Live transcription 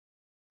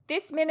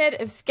This minute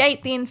of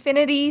Skate the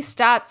Infinity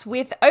starts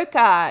with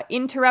Oka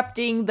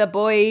interrupting the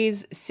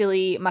boys'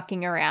 silly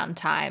mucking around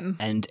time.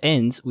 And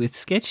ends with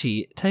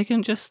Sketchy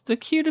taking just the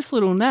cutest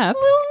little nap.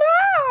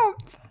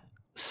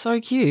 So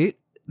cute.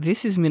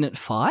 This is minute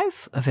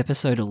 5 of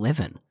episode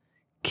 11.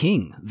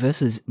 King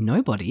versus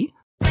Nobody.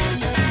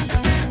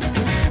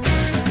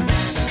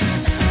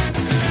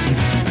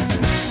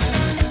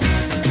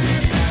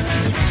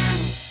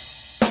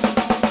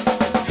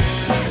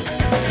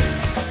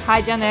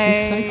 Hi, Jono.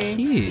 He's so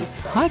cute.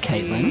 Hi,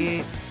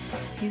 Caitlin.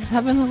 He's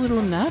having a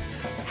little nap.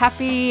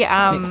 Happy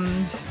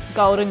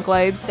Golden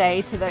Globes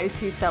Day to those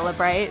who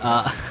celebrate.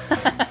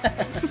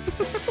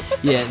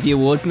 Yeah, the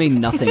awards mean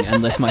nothing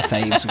unless my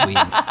faves win.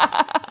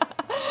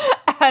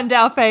 And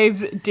our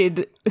faves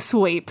did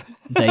sweep.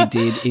 They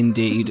did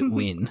indeed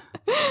win.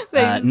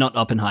 Not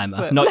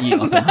Oppenheimer. Not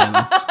you,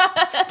 Oppenheimer.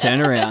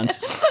 Turn around.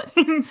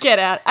 Get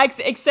out.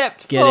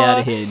 Except Get out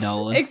of here,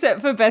 Nolan.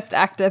 Except for Best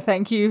Actor.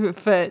 Thank you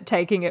for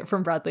taking it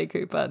from Bradley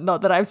Cooper.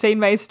 Not that I've seen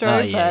Maestro,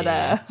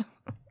 but...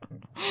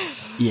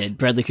 Yeah,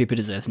 Bradley Cooper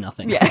deserves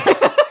nothing. Yeah.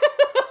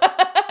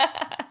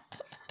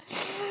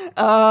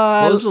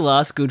 What was the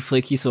last good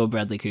flick you saw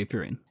Bradley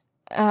Cooper in?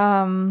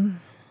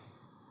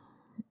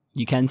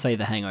 You can say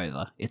The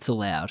Hangover. It's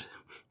allowed.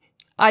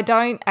 I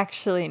don't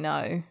actually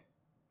know.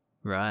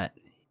 Right.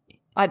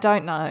 I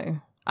don't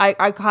know.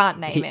 I can't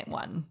name it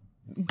one.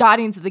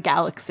 Guardians of the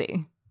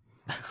Galaxy.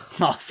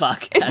 Oh,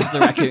 fuck. As the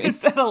raccoon.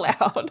 Is that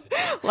allowed?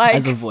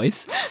 As a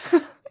voice?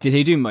 Did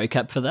he do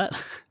mocap for that?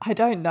 I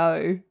don't know.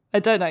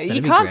 You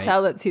be can't great.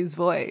 tell it's his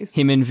voice.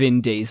 Him and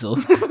Vin Diesel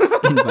in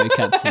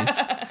mocap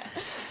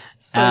suits.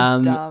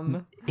 So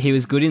dumb. He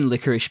was good in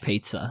Licorice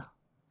Pizza.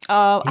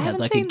 Oh, He I had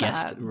haven't like seen a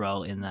guest that.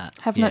 role in that.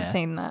 Have not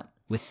seen that.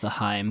 With the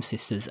Haim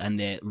sisters and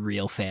their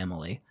real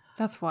family.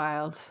 That's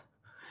wild.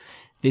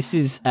 This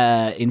is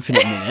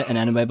Infinite Minute, an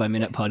anime by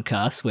minute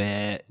podcast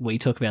where we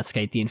talk about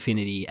Skate the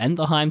Infinity and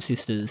the Haim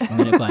sisters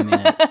minute by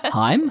minute.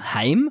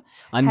 Haim?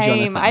 I'm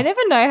Jonathan. I never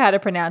know how to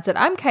pronounce it.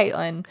 I'm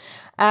Caitlin.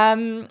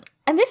 And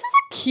this is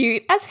a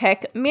cute as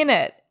heck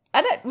minute.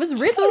 And it was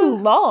really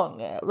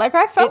long. Like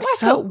I felt it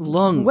felt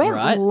long, went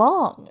right?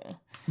 long.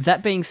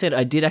 That being said,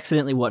 I did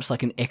accidentally watch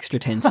like an extra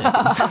 10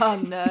 seconds.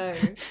 Oh no.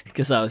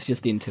 Because I was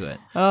just into it.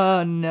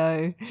 Oh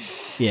no.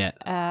 Yeah.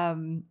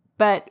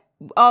 But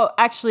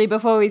actually,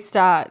 before we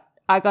start,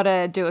 I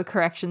gotta do a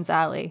corrections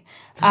alley.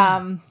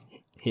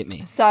 Hit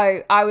me.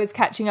 So I was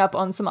catching up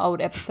on some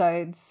old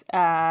episodes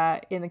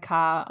in the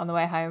car on the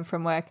way home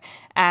from work,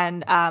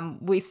 and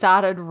we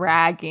started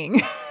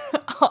ragging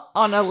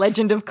on a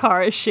Legend of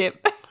Korra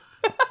ship.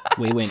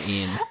 We went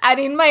in. And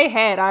in my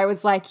head, I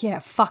was like, yeah,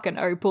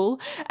 fucking Opal.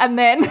 And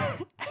then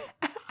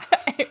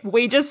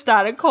we just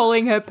started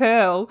calling her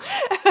Pearl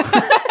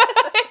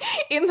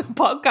in the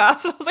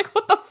podcast. I was like,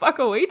 what the fuck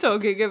are we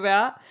talking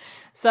about?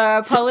 So I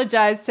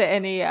apologise to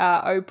any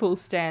Opal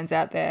stans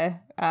out there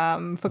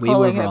for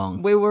calling her.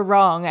 Wrong. We were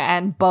wrong.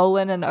 And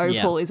Bolin and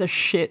Opal is a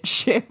shit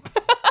ship.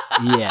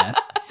 Yeah.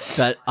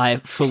 But I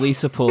fully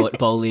support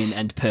Bolin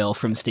and Pearl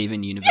from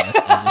Steven Universe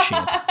as a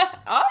ship.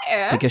 Oh,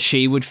 yeah. Because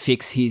she would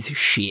fix his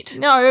shit.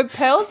 No,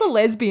 Pearl's a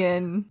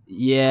lesbian.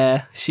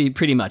 Yeah, she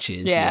pretty much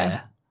is.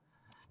 Yeah.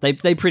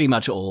 They pretty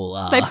much all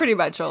are. They pretty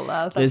much all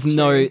are. That's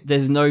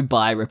there's no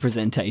bi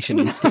representation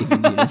in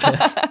Steven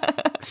Universe.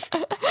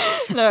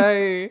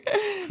 No,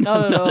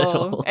 not at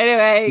all.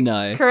 Anyway,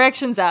 No.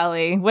 corrections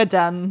alley. We're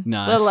done.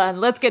 Nice. We're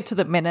done. Let's get to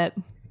the minute.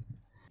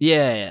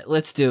 Yeah,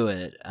 let's do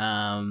it.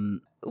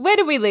 Where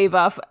did we leave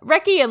off?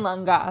 Reki and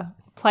Lunga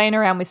playing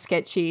around with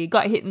Sketchy,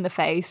 got hit in the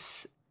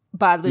face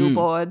by little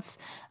boards,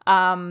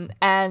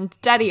 and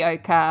Daddy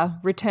Oka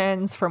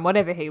returns from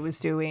whatever he was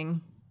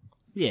doing.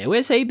 Yeah,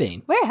 where's he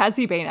been? Where has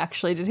he been,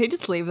 actually? Did he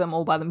just leave them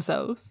all by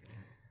themselves?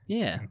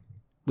 Yeah,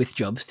 with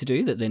jobs to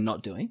do that they're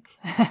not doing.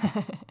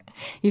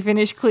 You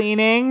finished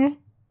cleaning?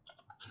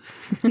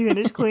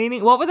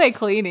 What were they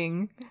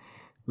cleaning?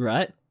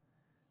 Right?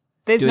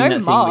 There's Doing no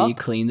that mop. thing where you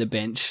clean the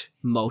bench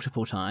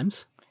multiple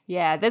times.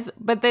 Yeah, there's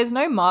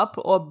no mop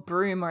or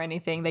broom or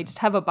anything. They just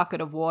have a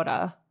bucket of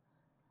water.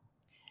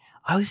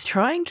 I was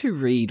trying to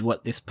read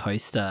what this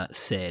poster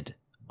said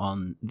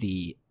on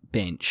the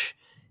bench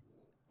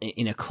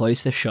in a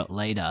closer shot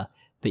later,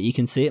 but you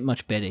can see it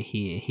much better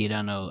here.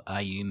 Hirano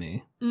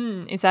Ayumu.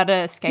 Is that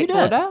a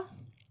skateboarder?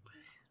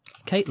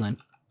 Caitlin,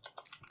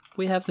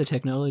 we have the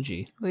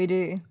technology. We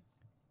do.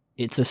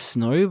 It's a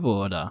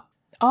snowboarder.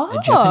 Oh.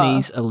 A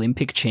Japanese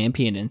Olympic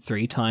champion and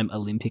 3-time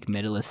Olympic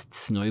medalist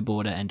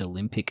snowboarder and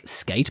Olympic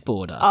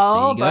skateboarder.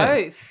 Oh, there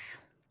you go.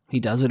 both. He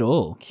does it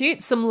all.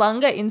 Cute. Some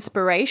Lunga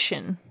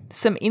inspiration.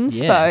 Some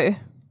inspo. Yeah.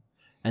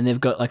 And they've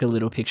got like a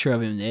little picture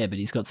of him there, but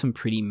he's got some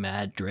pretty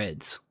mad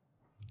dreads.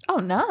 Oh,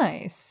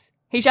 nice.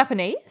 He's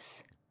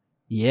Japanese?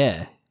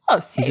 Yeah. Oh,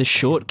 sick. He's a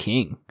short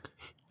king.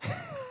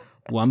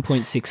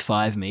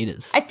 1.65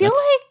 meters. I feel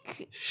That's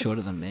like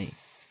shorter than me.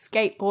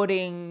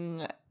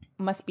 Skateboarding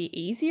must be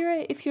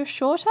easier if you're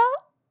shorter.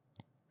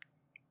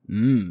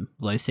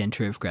 Low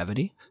center of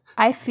gravity.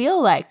 I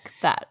feel like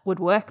that would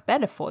work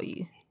better for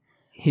you.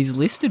 His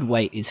listed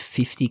weight is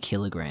 50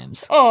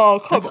 kilograms.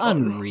 Oh, come That's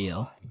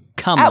unreal.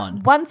 Come At on.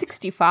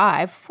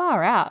 165,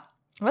 far out.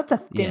 That's a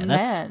thin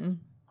that's- man.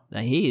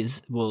 He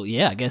is. Well,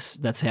 yeah, I guess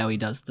that's how he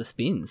does the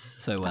spins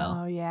so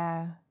well. Oh,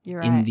 yeah.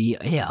 You're right. In the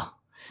air.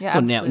 Yeah,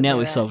 Well, absolutely now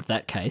we've right. solved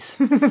that case.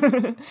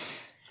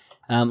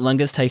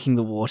 Lunga's taking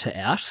the water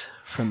out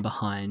from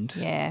behind.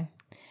 Yeah.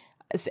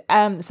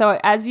 So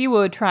as you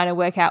were trying to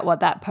work out what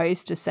that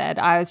poster said,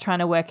 I was trying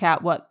to work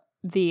out what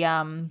the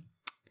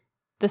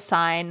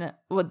sign,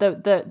 what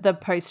the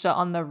poster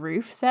on the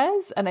roof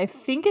says, and I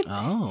think it's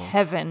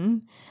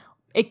heaven.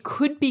 It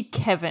could be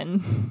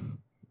Kevin.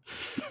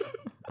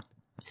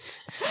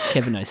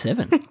 Kevin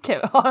 07.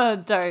 Oh,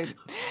 don't.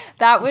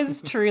 That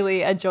was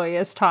truly a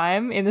joyous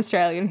time in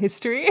Australian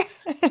history.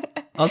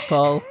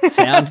 Ozpol,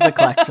 sound the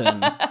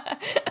klaxon.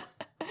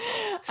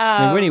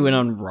 Remember when he went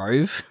on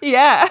Rove?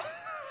 Yeah.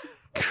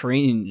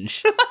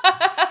 Cringe.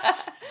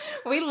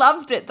 We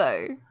loved it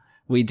though.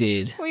 We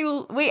did.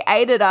 We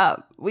ate it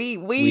up. We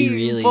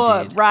really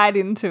bought did. right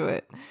into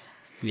it.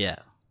 Yeah.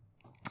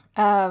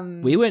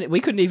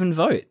 We couldn't even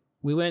vote.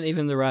 We weren't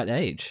even the right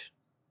age.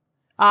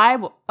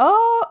 No,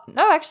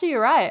 actually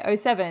you're right.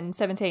 07,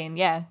 17,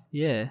 yeah.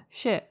 Yeah.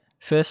 Shit.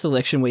 First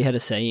election we had a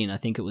say in, I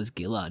think it was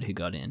Gillard who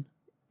got in.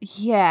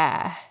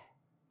 Yeah.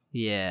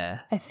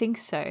 Yeah. I think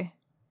so.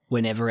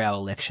 Whenever our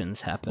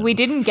elections happen. We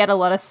didn't get a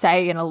lot of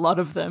say in a lot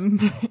of them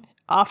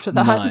after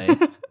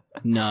that.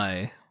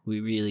 No,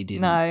 we really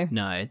didn't.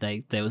 No,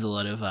 there was a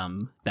lot of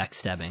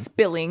backstabbing.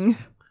 Spilling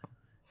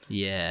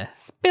Yeah.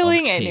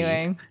 Spilling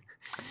anyway.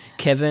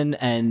 Kevin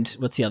and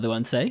what's the other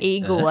one say?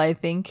 Eagle, Earth? I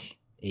think.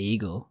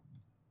 Eagle.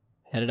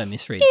 How did I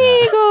misread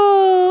that?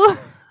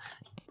 Eagle!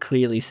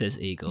 Clearly says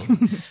eagle.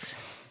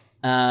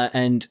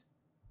 And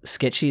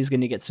Sketchy is going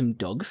to get some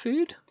dog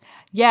food?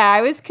 Yeah,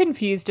 I was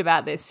confused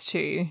about this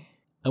too.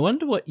 I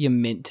wonder what you're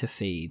meant to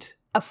feed.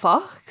 A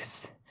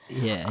fox?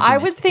 Yeah, I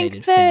would think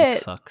domesticated fennec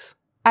that fox.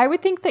 I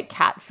would think that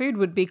cat food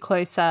would be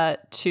closer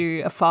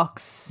to a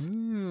fox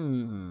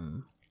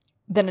than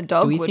a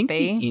dog Do we would think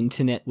be. the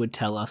internet would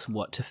tell us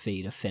what to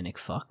feed a fennec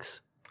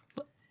fox?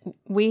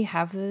 We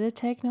have the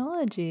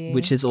technology.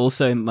 Which is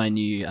also my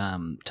new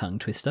tongue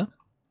twister.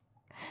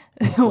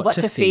 what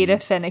to feed a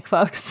fennec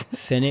fox.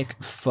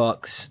 Fennec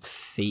fox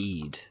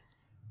feed.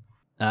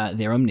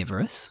 They're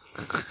omnivorous.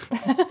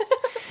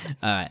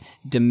 All right.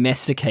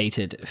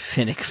 Domesticated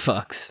fennec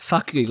fox.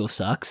 Fuck, Google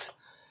sucks.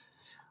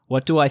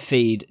 What do I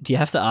feed? Do you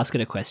have to ask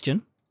it a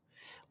question?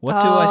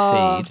 What do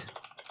I feed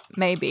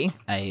Maybe.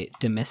 a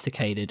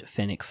domesticated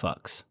fennec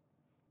fox?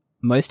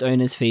 Most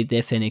owners feed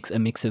their fennecs a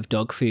mix of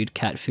dog food,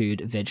 cat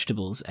food,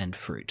 vegetables, and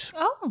fruit.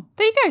 Oh,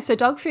 there you go. So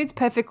dog food's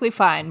perfectly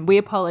fine. We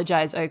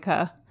apologise,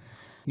 Oka.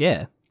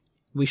 Yeah.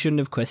 We shouldn't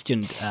have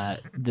questioned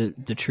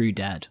the true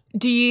dad.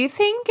 Do you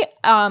think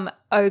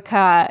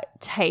Oka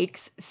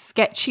takes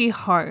Sketchy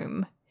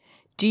home?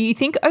 Do you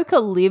think Oka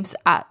lives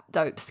at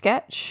Dope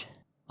Sketch?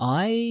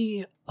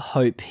 I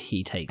hope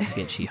he takes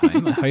Sketchy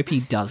home. I hope he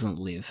doesn't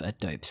live at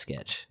Dope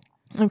Sketch.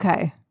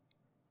 Okay.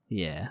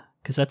 Yeah,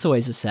 because that's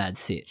always a sad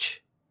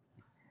sitch.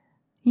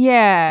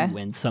 Yeah.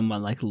 When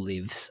someone like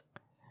lives,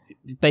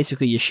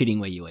 basically you're shitting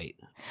where you eat.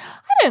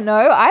 I don't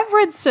know. I've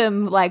read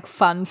some like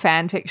fun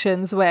fan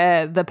fictions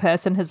where the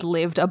person has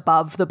lived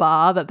above the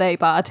bar that they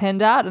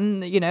bartend at,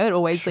 and you know it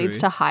always True. leads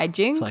to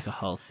hijinks. It's like a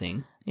whole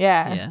thing.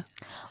 Yeah. Yeah.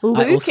 Luke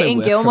also in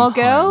work Gilmore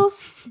from home.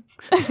 Girls.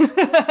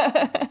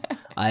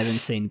 I haven't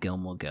seen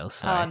Gilmore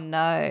Girls, Oh sorry.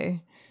 no.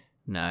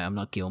 No, I'm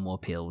not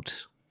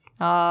Gilmore-pilled.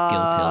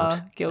 Oh,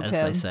 Gil-Pilled,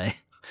 as they say.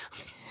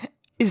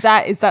 Is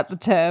that the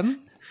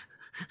term?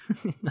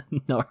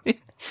 No,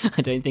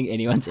 I don't think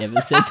anyone's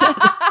ever said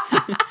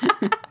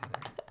that.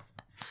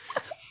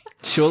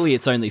 Surely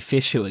it's only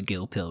fish who are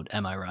gill-pilled,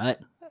 am I right?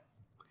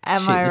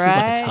 Am Shit, I this right? is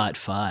like a tight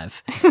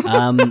five.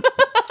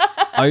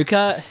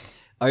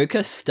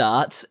 Oka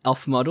starts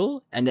off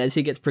model, and as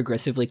he gets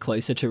progressively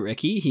closer to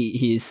Reki,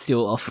 he is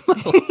still off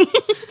model.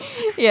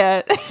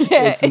 Yeah.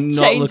 It's it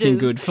not looking changes.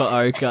 good for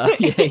Oka.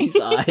 Yeah, his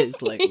eyes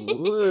like.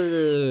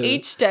 Whoa.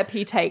 Each step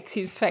he takes,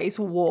 his face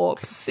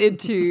warps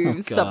into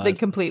God. something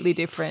completely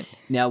different.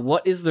 Now,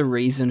 what is the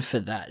reason for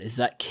that? Is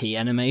that key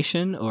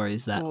animation, or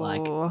is that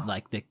Ooh.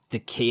 like the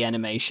key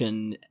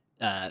animation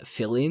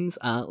fill-ins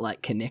aren't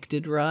like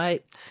connected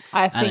right?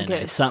 I I think don't know.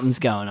 it's Something's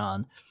going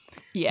on.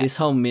 Yeah. This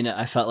whole minute,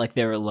 I felt like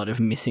there were a lot of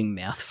missing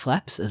mouth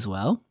flaps as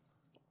well.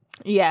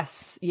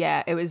 Yes.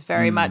 Yeah. It was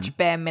very much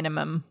bare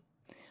minimum.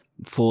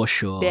 For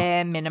sure.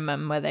 Bare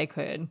minimum where they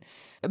could.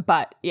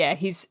 But yeah,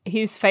 his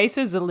face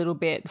was a little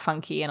bit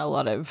funky in a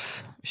lot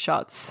of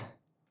shots.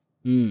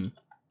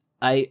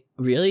 I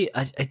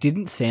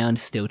didn't sound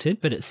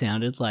stilted, but it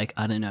sounded like,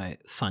 I don't know,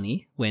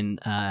 funny when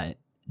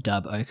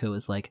Dub Oka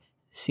was like,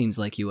 seems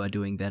like you are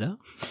doing better.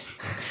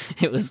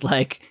 It was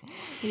like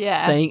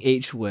saying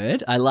each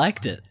word. I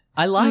liked it.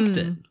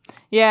 It.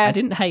 Yeah. I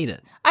didn't hate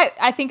it.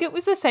 I think it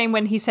was the same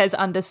when he says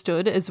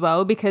understood as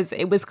well, because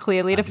it was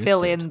clearly to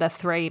fill in the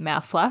 3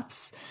 mouth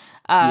flaps.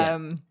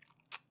 But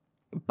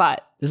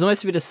there's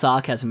almost a bit of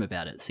sarcasm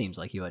about it. Seems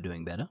like you are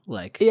doing better.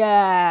 Like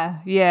yeah,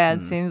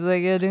 it seems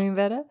like you're doing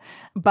better.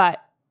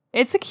 But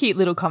it's a cute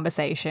little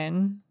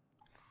conversation.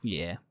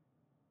 Yeah,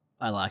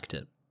 I liked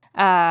it.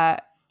 I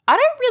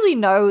don't really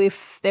know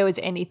if there was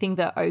anything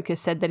that Oka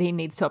said that he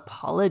needs to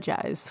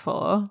apologise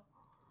for.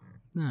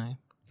 No.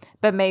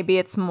 But maybe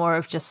it's more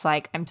of just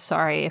like, I'm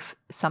sorry if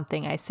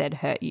something I said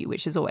hurt you,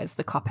 which is always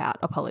the cop-out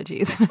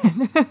apologies.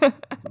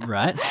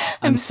 Right?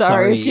 I'm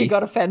sorry if you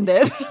got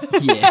offended.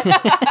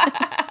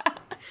 Yeah.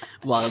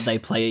 While they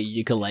play a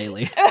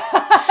ukulele.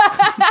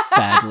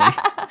 Badly.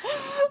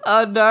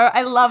 Oh, no.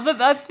 I love that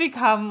that's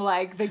become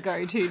like the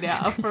go-to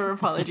now for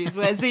apologies.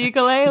 Where's the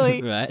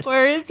ukulele? Right.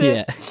 Where is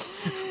it?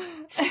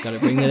 Yeah. Gotta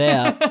bring it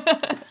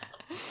out.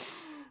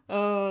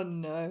 Oh,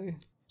 no.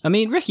 I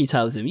mean, Ricky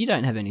tells him, you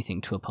don't have anything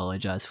to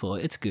apologise for.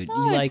 It's good.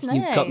 Oh, it's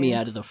You've got me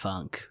nice. out of the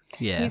funk.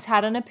 Yeah. He's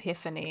had an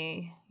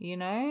epiphany, you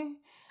know?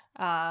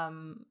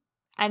 And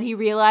he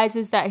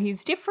realises that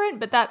he's different,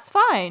 but that's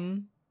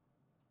fine.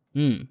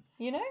 Mm.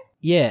 You know?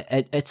 Yeah,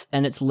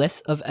 it's less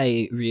of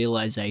a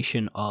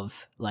realisation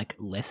of, like,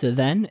 lesser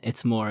than.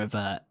 It's more of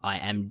a, I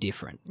am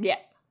different. Yeah.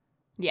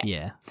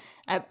 Yeah.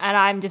 And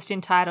I'm just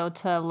entitled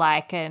to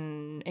like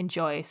and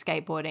enjoy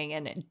skateboarding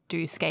and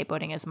do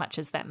skateboarding as much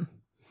as them.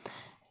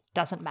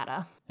 Doesn't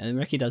matter. And then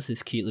Ricky does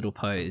this cute little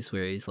pose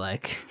where he's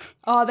like...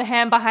 Oh, the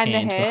hand behind the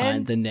hand head?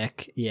 behind the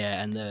neck,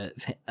 yeah, and the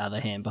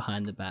other hand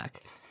behind the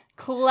back.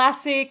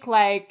 Classic,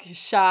 like,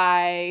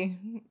 shy...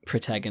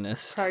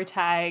 Protagonist.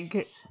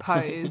 Protag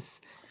pose.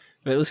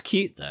 But it was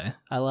cute, though.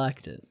 I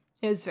liked it.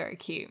 It was very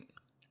cute.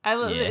 I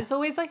love Yeah. it. It's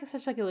always like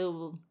such like a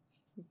little,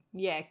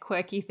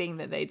 quirky thing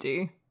that they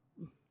do.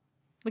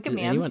 Look at Did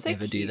me, anyone I'm so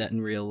ever do cute. that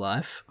in real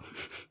life?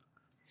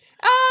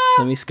 Ah!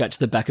 So let me scratch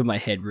the back of my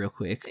head real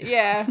quick.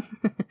 Yeah.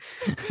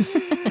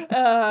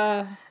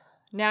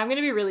 Now I'm going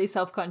to be really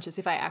self-conscious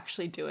if I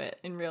actually do it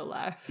in real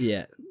life.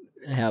 Yeah,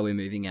 how we're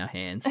moving our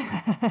hands.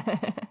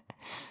 I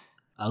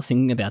was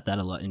thinking about that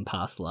a lot in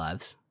past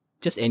lives.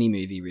 Just any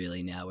movie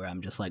really now where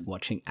I'm just like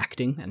watching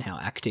acting and how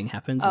acting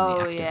happens and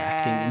the actor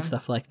acting and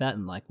stuff like that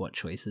and like what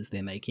choices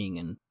they're making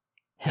and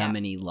how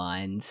many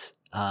lines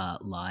are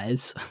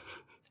lies.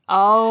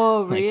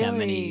 Oh, Like really? how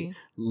many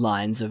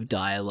lines of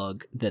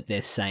dialogue that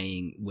they're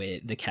saying where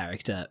the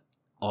character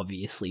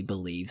obviously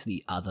believes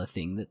the other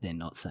thing that they're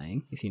not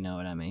saying, if you know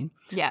what I mean.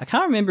 Yeah. I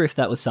can't remember if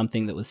that was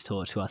something that was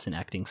taught to us in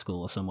acting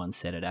school or someone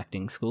said at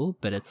acting school,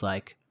 but it's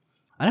like,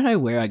 I don't know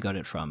where I got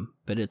it from,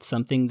 but it's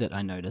something that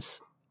I notice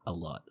a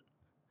lot.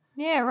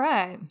 Yeah,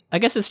 right. I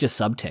guess it's just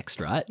subtext,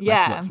 right?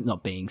 Yeah. Like what's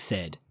not being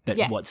said, but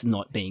Yeah. what's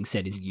not being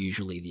said is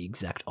usually the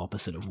exact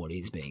opposite of what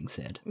is being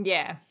said.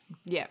 Yeah.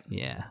 Yeah.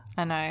 Yeah.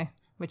 I know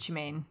what you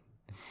mean.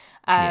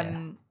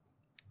 Yeah.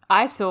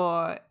 I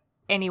saw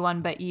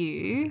Anyone But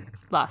You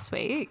last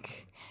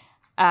week,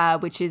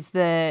 which is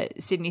the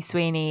Sydney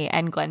Sweeney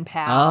and Glenn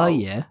Powell. Oh,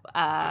 yeah.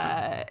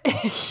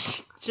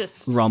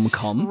 Just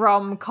Rom-com.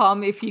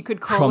 rom-com, if you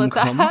could call it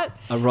Rom-com. that.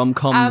 A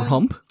rom-com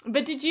romp?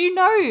 But did you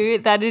know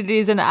that it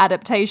is an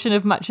adaptation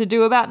of Much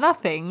Ado About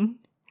Nothing?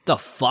 The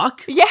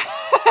fuck? Yeah.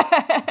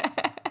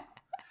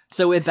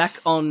 So we're back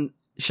on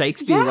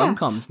Shakespeare Yeah.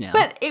 rom-coms now.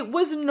 But it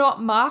was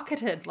not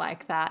marketed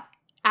like that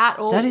at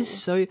all. That is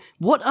so...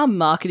 What are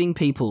marketing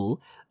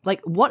people...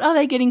 Like, what are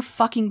they getting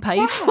fucking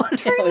paid for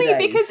Truly,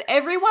 nowadays? because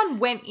everyone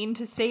went in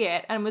to see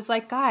it and was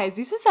like, guys,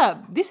 this is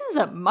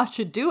a Much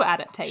Ado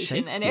adaptation.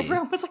 And Shakespeare.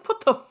 everyone was like,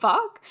 what the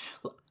fuck?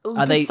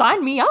 Are they-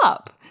 Sign me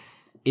up.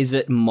 Is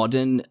it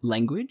modern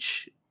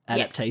language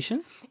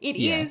adaptation? It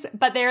Yeah. is,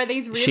 but there are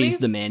these really She's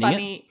the man in it?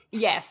 funny...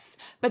 Yes,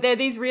 but there are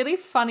these really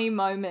funny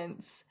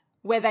moments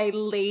where they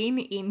lean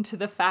into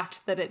the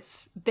fact that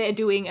they're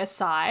doing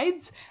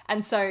asides.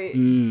 And so,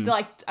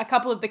 like, a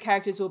couple of the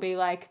characters will be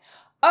like,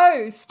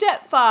 oh,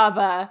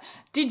 stepfather,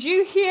 did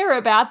you hear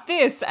about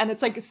this? And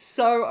it's like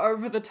so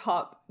over the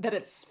top that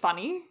it's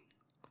funny.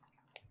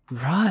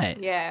 Right.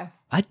 Yeah.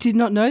 I did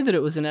not know that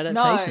it was an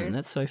adaptation. No.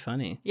 That's so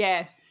funny.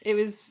 Yes. It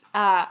was,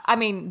 I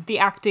mean, the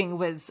acting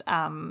was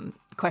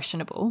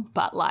questionable,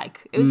 but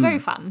like, it was very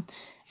fun.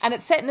 And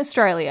it's set in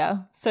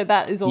Australia, so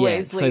that is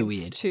always it's so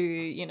leads weird. to,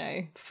 you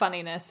know,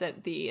 funniness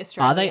at the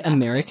Australian Are they accent.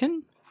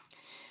 American?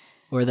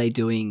 Or are they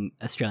doing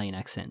Australian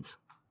accents?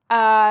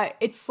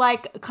 It's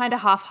like kind of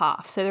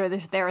half-half. So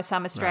there are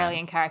some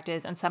Australian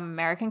characters and some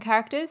American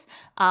characters.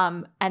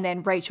 And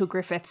then Rachel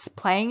Griffiths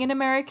playing an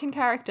American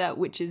character,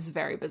 which is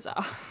very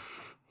bizarre.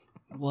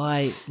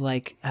 Why,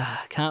 like,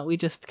 can't we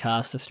just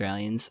cast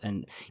Australians?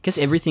 And because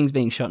everything's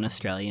being shot in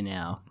Australia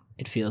now,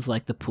 it feels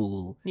like the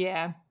pool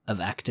Yeah.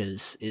 of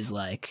actors is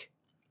like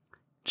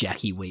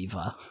Jackie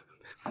Weaver,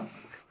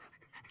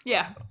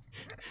 Yeah.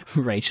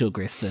 Rachel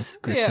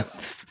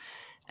Griffiths,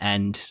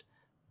 and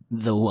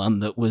the one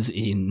that was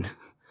in...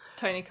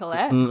 Toni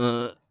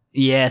Collette.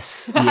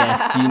 Yes,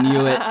 you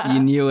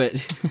knew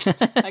it.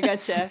 I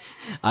gotcha.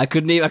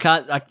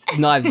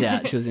 Knives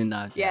Out, she was in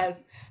Knives Out.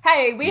 Yes.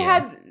 Hey, we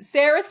had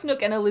Sarah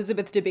Snook and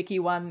Elizabeth Debicki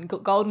won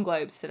Golden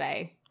Globes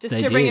today. Just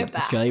They to bring did. it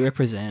back. Australia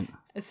represent.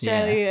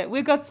 Australia,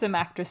 we've got some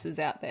actresses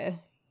out there.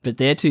 But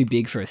they're too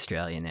big for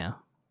Australia now.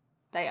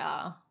 They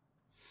are.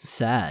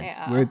 Sad. They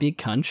are. We're a big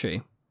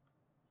country.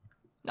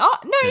 Oh,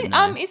 But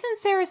no, no. isn't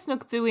Sarah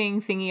Snook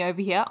doing thingy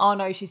over here? Oh,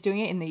 no, she's doing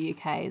it in the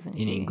UK, isn't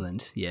she? In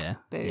England, yeah.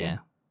 Boo. Yeah.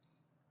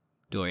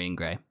 Dorian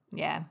Gray.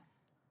 Yeah.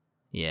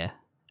 Yeah.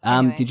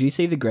 Anyway. Did you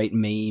see the great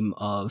meme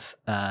of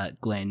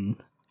Glenn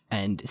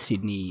and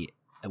Sydney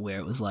where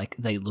it was like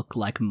they look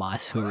like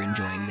mice who are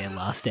enjoying their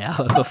last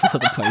hour before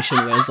the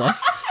potion wears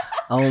off?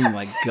 Oh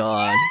my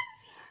god.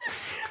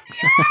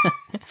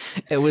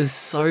 It was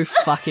so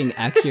fucking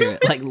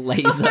accurate, like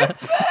laser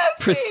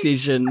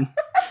precision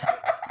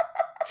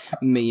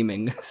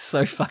memeing.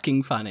 So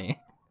fucking funny.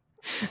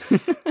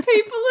 People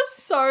are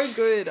so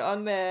good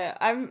on there.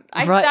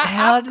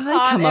 How do they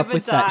come up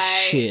with that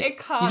shit? It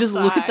can't You just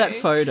look at that die.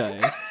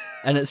 photo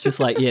and it's just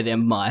like, yeah, they're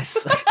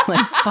mice.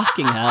 Like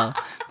fucking hell.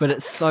 But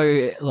it's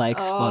so like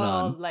spot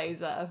on.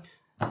 Laser.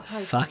 So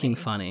Fucking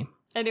funny.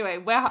 Anyway,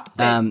 we're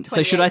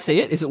so should I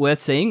see it? Is it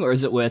worth seeing, or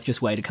is it worth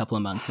just wait a couple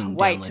of months and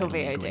wait download till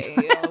it illegally?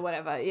 VOD or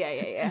whatever.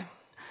 Yeah.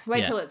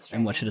 Wait till it's streamed.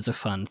 and watch it as a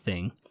fun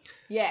thing.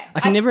 Yeah.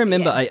 I can never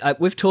remember. Yeah.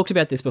 We've talked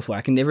about this before.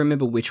 I can never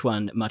remember which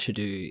one Much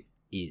Ado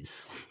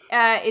is.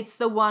 It's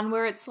the one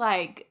where it's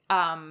like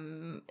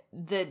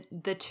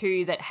the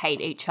two that hate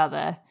each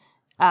other.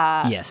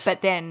 Yes.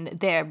 But then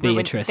they're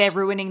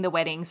ruining the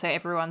wedding, so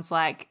everyone's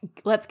like,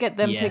 let's get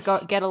them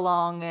to get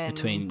along. And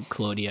between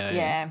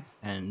Claudio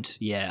and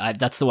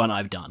that's the one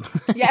I've done.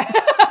 Yeah.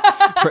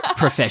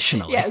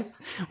 Professionally. Yes.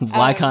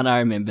 Why can't I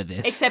remember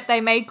this? Except they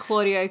made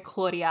Claudia,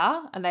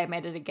 and they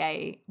made it a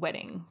gay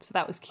wedding, so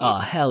that was cute. Oh,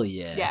 hell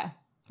yeah. Yeah,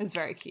 it was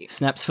very cute.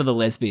 Snaps for the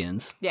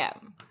lesbians. Yeah,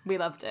 we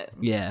loved it.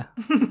 Yeah.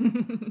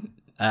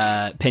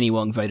 Penny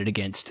Wong voted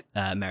against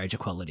marriage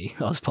equality.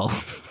 OzPol.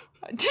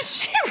 Did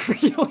she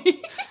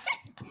really?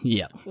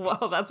 Yeah.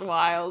 Wow, that's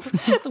wild.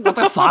 What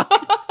the fuck?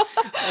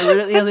 I read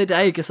it the other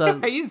day because I...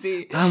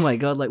 Crazy. Oh my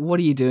god, like, what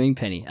are you doing,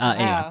 Penny?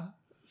 Anyway.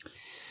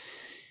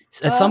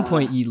 At some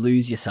point, you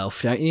lose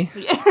yourself, don't you?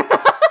 Yeah.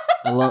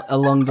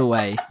 Along the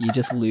way, you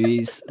just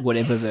lose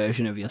whatever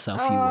version of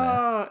yourself you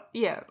were.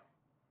 Yeah.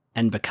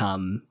 And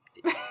become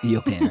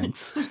your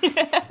parents.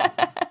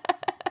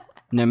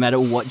 No matter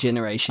what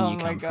generation you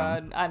come from. Oh my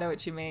god, I know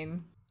what you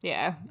mean.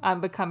 Yeah,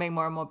 I'm becoming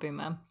more and more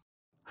boomer.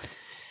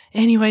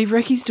 Anyway,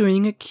 Recky's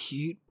doing a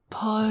cute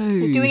pose.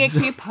 He's doing a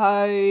cute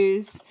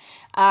pose.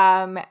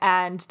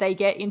 And they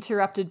get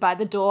interrupted by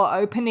the door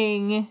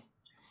opening.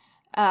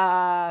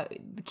 The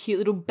cute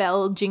little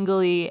bell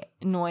jingly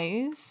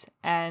noise.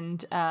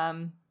 And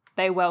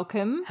they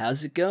welcome.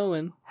 How's it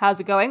going? How's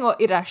it going? Or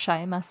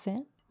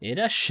irashaimase.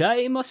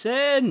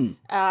 Irashaimase.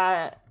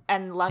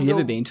 And Lunga... Have you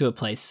ever been to a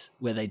place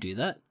where they do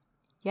that?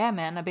 Yeah,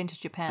 man, I've been to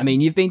Japan. I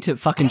mean, you've been to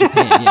fucking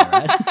Japan, yeah,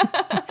 right?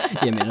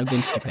 Yeah, man, I've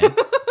been to Japan.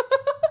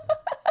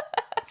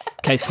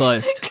 Case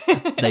closed.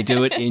 They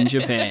do it in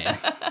Japan.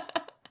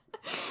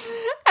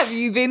 Have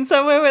you been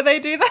somewhere where they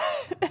do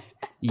that?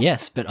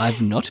 Yes, but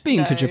I've not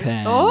been to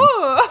Japan.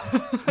 Oh!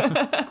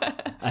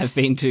 I've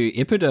been to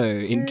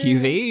Ippudo in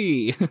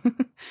QV,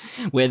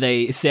 where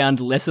they sound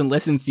less and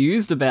less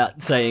enthused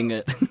about saying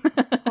it.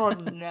 Oh,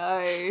 no.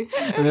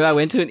 Remember, I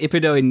went to an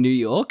Ippudo in New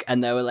York,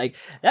 and they were like,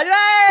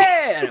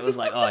 "Hey!" And it was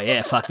like, oh,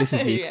 yeah, fuck, this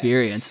is the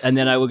experience. And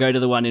then I would go to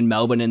the one in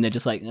Melbourne, and they're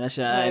just like, It's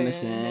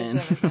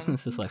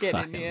just like, Get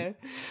fuck in here.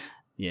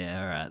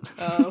 Yeah, all right.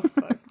 Oh,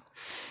 fuck.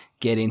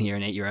 Get in here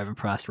and eat your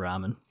overpriced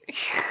ramen.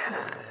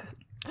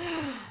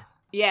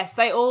 Yes,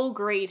 they all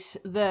greet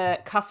the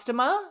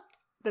customer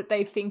that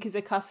they think is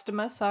a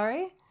customer,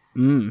 sorry.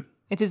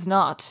 It is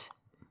not.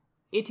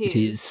 It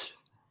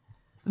is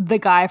the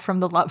guy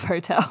from the Love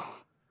Hotel.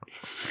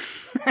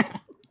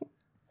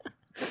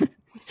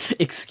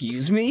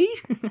 Excuse me?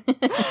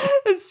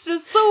 It's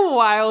just the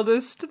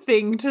wildest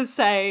thing to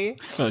say.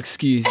 Oh,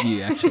 excuse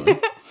you, actually.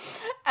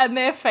 And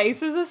their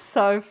faces are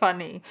so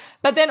funny.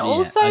 But then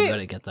also... I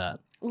gotta get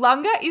that.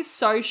 Lunga is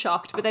so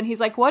shocked, but then he's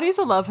like, what is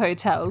a love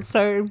hotel?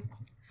 So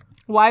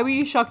why were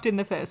you shocked in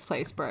the first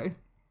place, bro?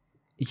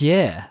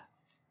 Yeah.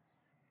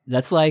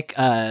 That's like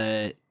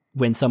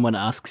when someone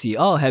asks you,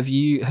 oh, have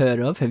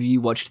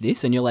you watched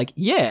this? And you're like,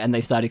 yeah. And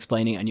they start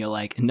explaining and you're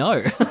like,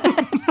 no.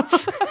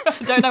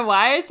 I don't know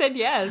why I said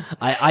yes.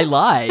 I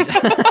lied.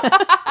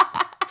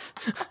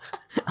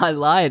 I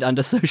lied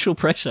under social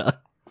pressure.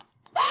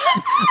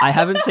 I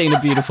haven't seen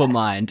A Beautiful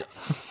Mind.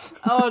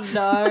 Oh,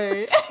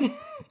 no.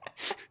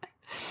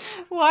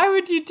 Why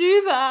would you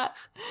do that?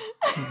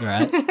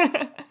 Right.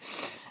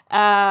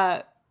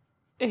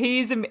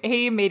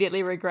 He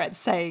immediately regrets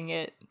saying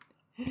it.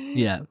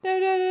 Yeah.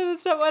 No,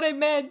 that's not what I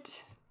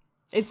meant.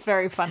 It's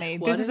very funny.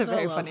 This is a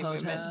very funny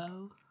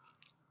moment.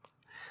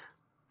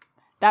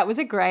 That was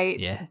a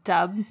great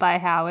dub by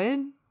Howard.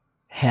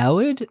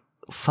 Howard,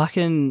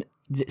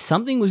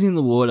 something was in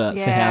the water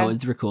for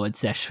Howard's record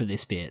sesh for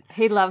this bit.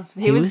 He was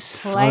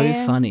playing.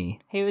 So funny.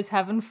 He was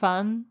having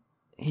fun.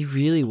 He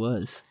really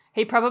was.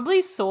 He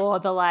probably saw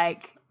the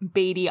like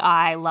beady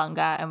eye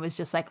Lunga and was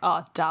just like,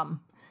 oh,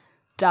 dumb.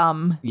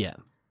 Yeah.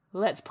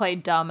 Let's play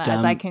dumb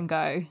as I can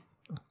go.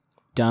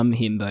 Dumb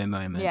himbo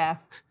moment. Yeah.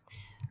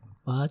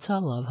 What's a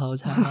love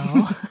hotel?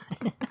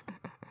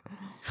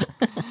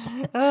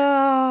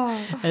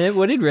 Oh. And then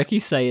what did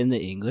Reki say in the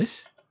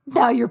English?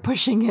 Now you're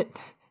pushing it.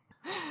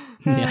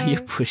 Now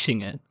you're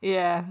pushing it.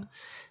 Yeah.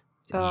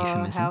 Oh,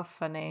 Euphemism. how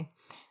funny.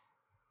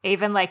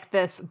 Even like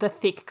the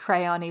thick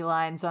crayony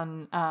lines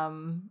on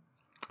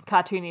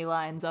cartoony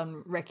lines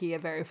on Reki are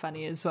very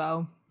funny as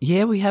well.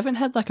 Yeah, we haven't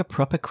had like a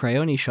proper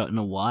crayony shot in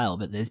a while,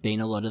 but there's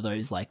been a lot of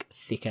those like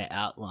thicker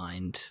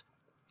outlined.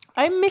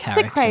 I miss the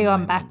character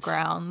crayon moments.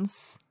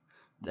 backgrounds.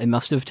 They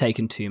must have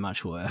taken too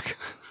much work.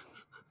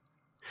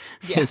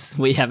 Yeah. Because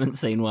we haven't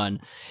seen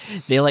one.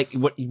 They're like,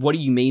 what do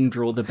you mean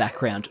draw the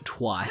background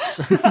twice?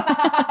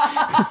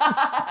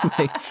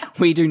 Like,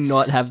 we do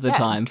not have the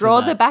time Draw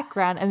for that. the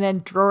background and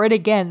then draw it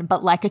again,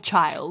 but like a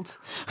child.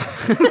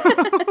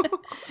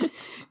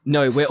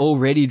 No, we're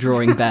already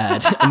drawing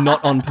bad and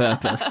not on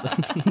purpose.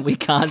 We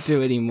can't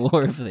do any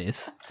more of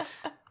this.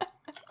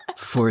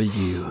 For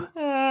you,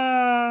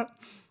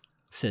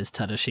 says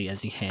Tadashi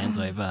as he hands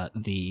over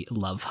the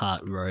love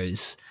heart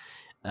rose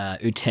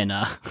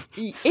Utena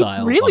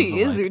style. It really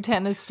envelope. is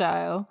Utena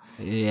style.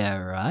 Yeah,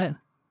 right.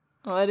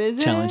 What is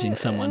it? Challenging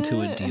someone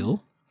to a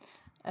duel.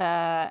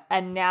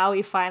 And now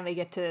we finally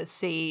get to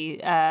see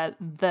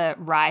the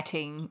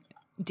writing,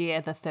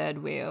 "Dear the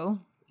Third Wheel."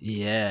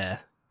 Yeah,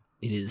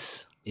 it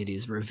is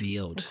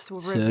revealed. It's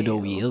Third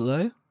revealed. wheel,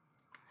 though?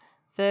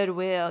 Third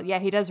wheel. Yeah,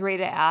 he does read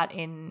it out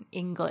in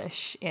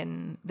English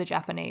in the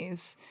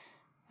Japanese.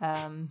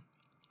 And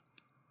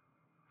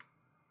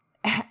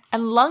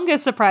Lunga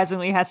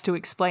surprisingly has to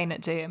explain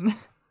it to him.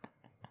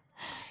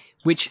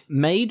 Which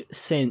made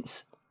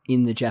sense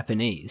in the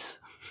Japanese.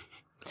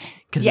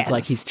 Because Yes. it's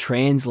like he's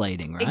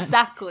translating, right?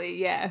 Exactly,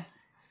 yeah.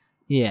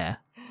 Yeah.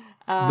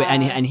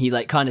 And he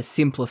like kind of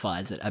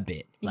simplifies it a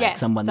bit. Like Yes,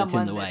 someone that's in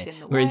the someone that's way. in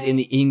the Whereas way. in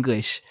the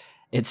English,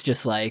 it's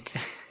just like,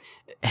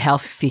 how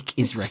thick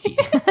is Reki?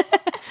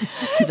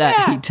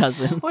 That he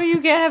doesn't. Well, you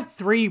can have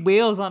 3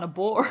 wheels on a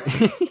board.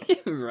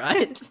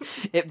 Right?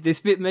 This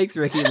bit makes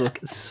Reki look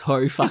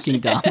so fucking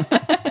dumb.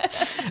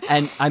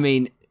 And I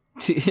mean,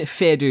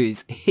 fair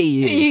dues,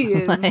 he is. He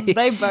is. Like,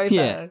 They both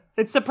yeah. are.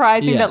 It's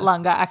surprising Yeah. that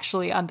Lunga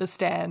actually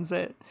understands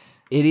it.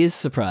 It is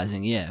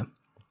surprising, yeah.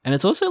 And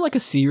it's also like a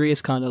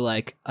serious kind of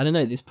like, I don't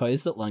know, this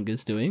pose that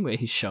Lunga's doing where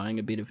he's showing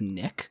a bit of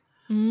neck.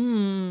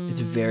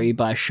 It's very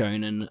by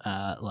shonen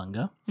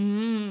Lunga.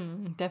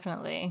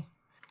 Definitely.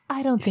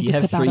 I don't If think you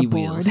it's have about 3 a board.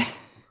 wheels,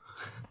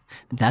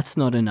 that's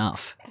not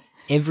enough.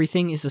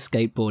 Everything is a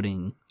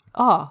skateboarding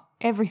Oh,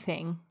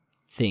 everything.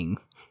 thing.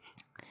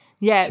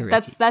 Yeah,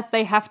 Correct. that's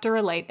they have to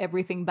relate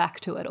everything back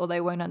to it or they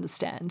won't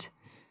understand.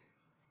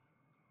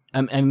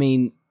 I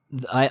mean,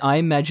 I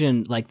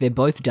imagine, like, they're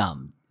both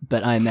dumb,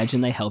 but I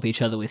imagine they help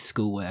each other with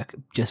schoolwork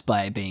just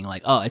by being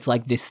like, oh, it's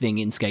like this thing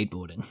in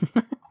skateboarding.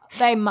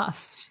 They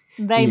must.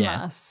 They Yeah.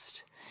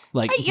 must.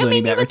 Like, I learning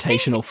mean, you about would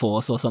think- rotational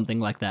force or something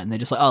like that. And they're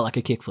just like, oh, like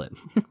a kickflip.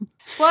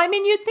 Well, I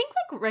mean, you'd think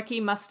like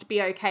Reki must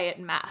be okay at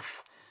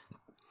math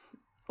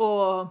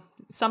or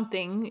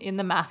something in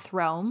the math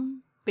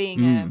realm,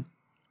 being a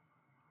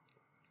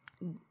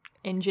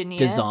engineer,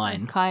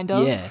 Design. kind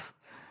of. Yeah.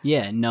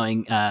 Yeah,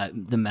 knowing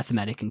the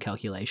mathematic and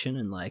calculation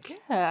and, like,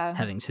 Yeah.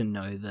 having to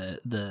know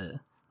the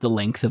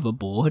length of a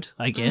board,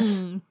 I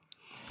guess.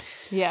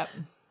 Yeah.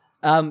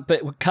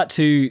 But we cut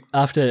to,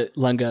 after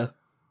Lunga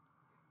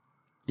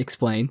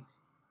explain,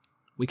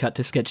 we cut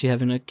to Sketchy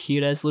having a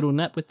cute-ass little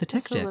nap with the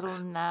tech Just a decks.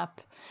 little nap.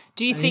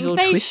 Do you And he's think all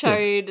they twisted.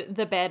 showed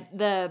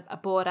the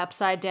board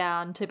upside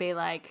down to be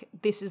like,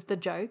 this is the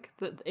joke,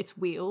 that it's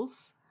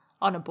wheels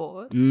on a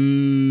board?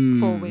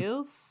 4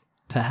 wheels?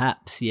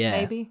 Perhaps, yeah.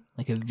 Maybe.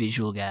 Like a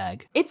visual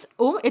gag. It's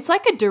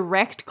like a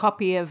direct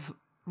copy of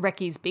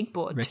Reki's big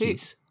board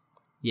Reki's.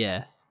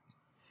 Yeah.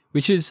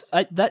 Which is,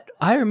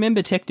 I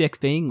remember tech decks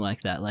being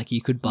like that. Like,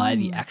 you could buy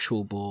the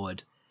actual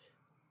board.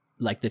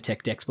 Like, the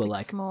tech decks were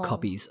like small.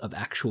 copies of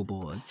actual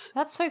boards. too.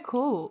 That's so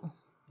cool.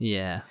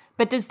 Yeah.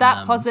 But does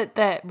that posit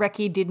that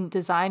Reki didn't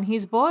design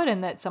his board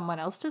and that someone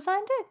else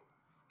designed it?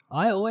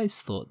 I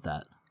always thought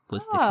that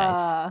was the case.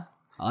 Ah.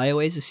 I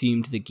always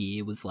assumed the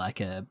gear was like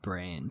a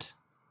brand.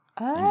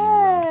 enrolled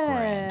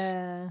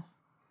brand. Ah.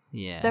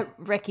 Yeah. That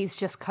Reki's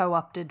just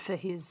co-opted for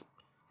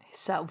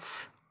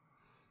himself.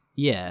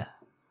 Yeah.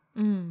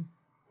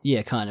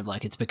 Yeah, kind of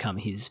like it's become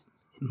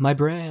my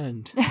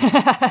brand.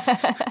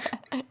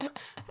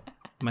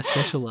 My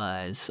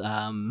specialize.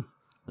 Oh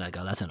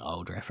god, that's an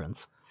old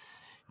reference.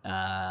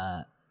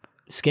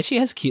 Sketchy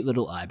has cute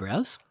little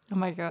eyebrows. Oh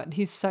my god,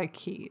 he's so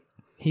cute.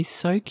 He's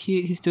so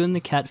cute. He's doing the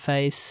cat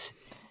face.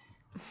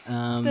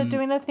 They're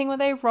doing the thing where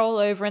they roll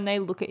over and they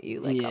look at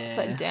you like Yeah.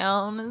 upside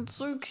down. It's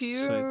so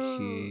cute. So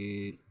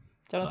cute.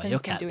 Jonathan's you're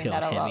been doing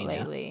cat-pilled that a lot heavy now.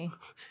 lately.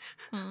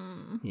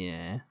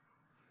 Yeah.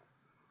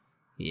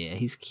 Yeah,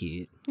 he's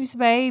cute. Who's a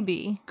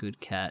baby? Good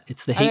cat.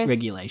 It's the heat guess-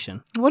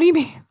 regulation. What do you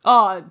mean?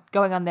 Oh,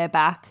 going on their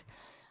back.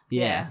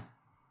 Yeah.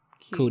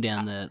 Cute. Cool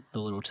down the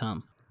little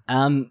tum.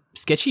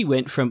 Sketchy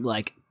went from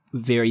like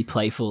very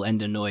playful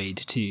and annoyed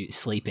to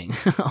sleeping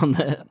on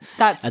the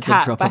That's at the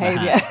cat drop of a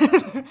behavior.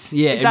 hat.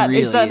 Yeah, is that, it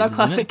really is that not isn't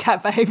classic it?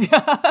 cat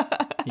behavior?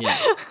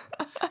 Yeah.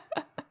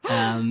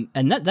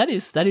 And that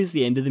is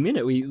the end of the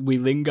minute. We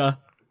linger.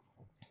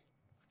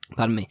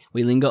 Pardon me.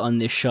 We linger on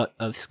this shot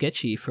of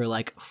Sketchy for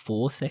like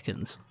 4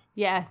 seconds.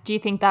 Yeah. Do you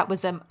think that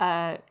was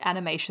a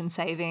animation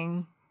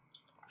saving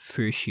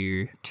For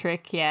sure.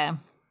 trick? Yeah.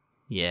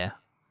 Yeah.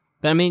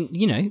 But I mean,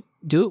 you know,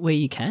 do it where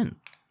you can.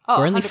 Oh,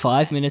 We're only 100%.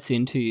 5 minutes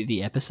into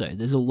the episode.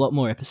 There's a lot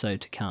more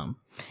episode to come.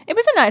 It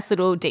was a nice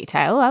little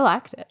detail. I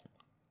liked it.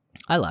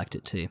 I liked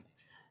it too.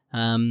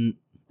 And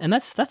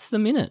that's the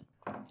minute.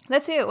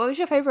 That's it. What was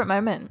your favourite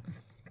moment?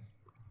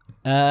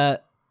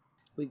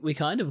 We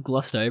kind of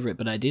glossed over it,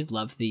 but I did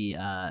love the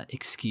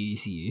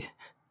excuse you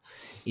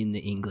in the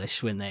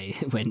English when they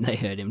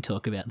heard him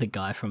talk about the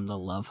guy from the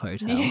Love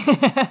Hotel.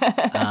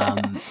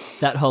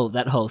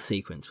 That whole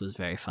sequence was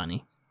very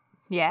funny.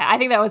 Yeah, I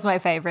think that was my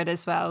favourite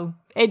as well.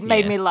 It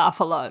made me laugh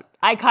a lot.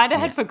 I kind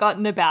of had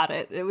forgotten about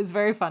it. It was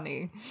very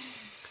funny.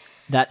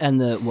 That and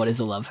the What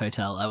is a Love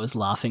Hotel, I was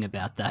laughing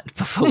about that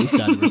before we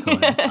started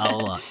recording a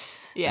lot.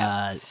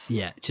 Yeah.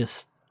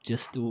 Just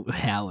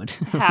Howard.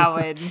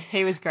 Howard,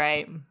 he was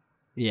great.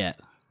 Yeah,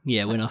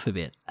 went off a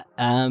bit.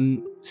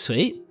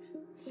 Sweet.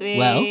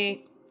 Well,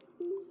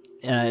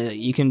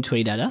 you can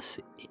tweet at us,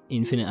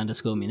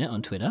 infinite_minute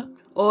on Twitter.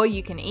 Or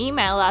you can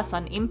email us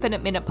on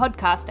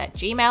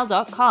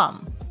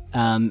infiniteminutepodcast@gmail.com.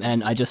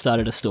 And I just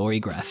started a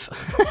story graph.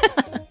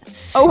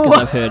 Oh, because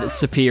I've heard it's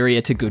superior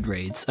to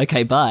Goodreads.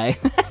 Okay, bye.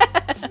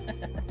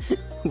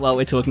 While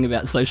we're talking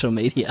about social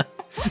media,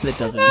 that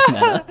doesn't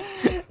matter.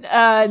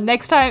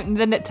 Next time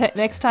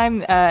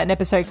an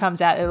episode comes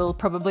out, it'll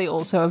probably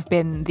also have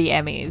been the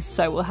Emmys,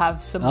 so we'll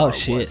have some more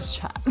awards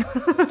chat.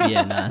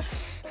 Yeah,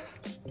 nice.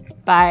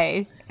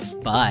 Bye.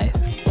 Bye.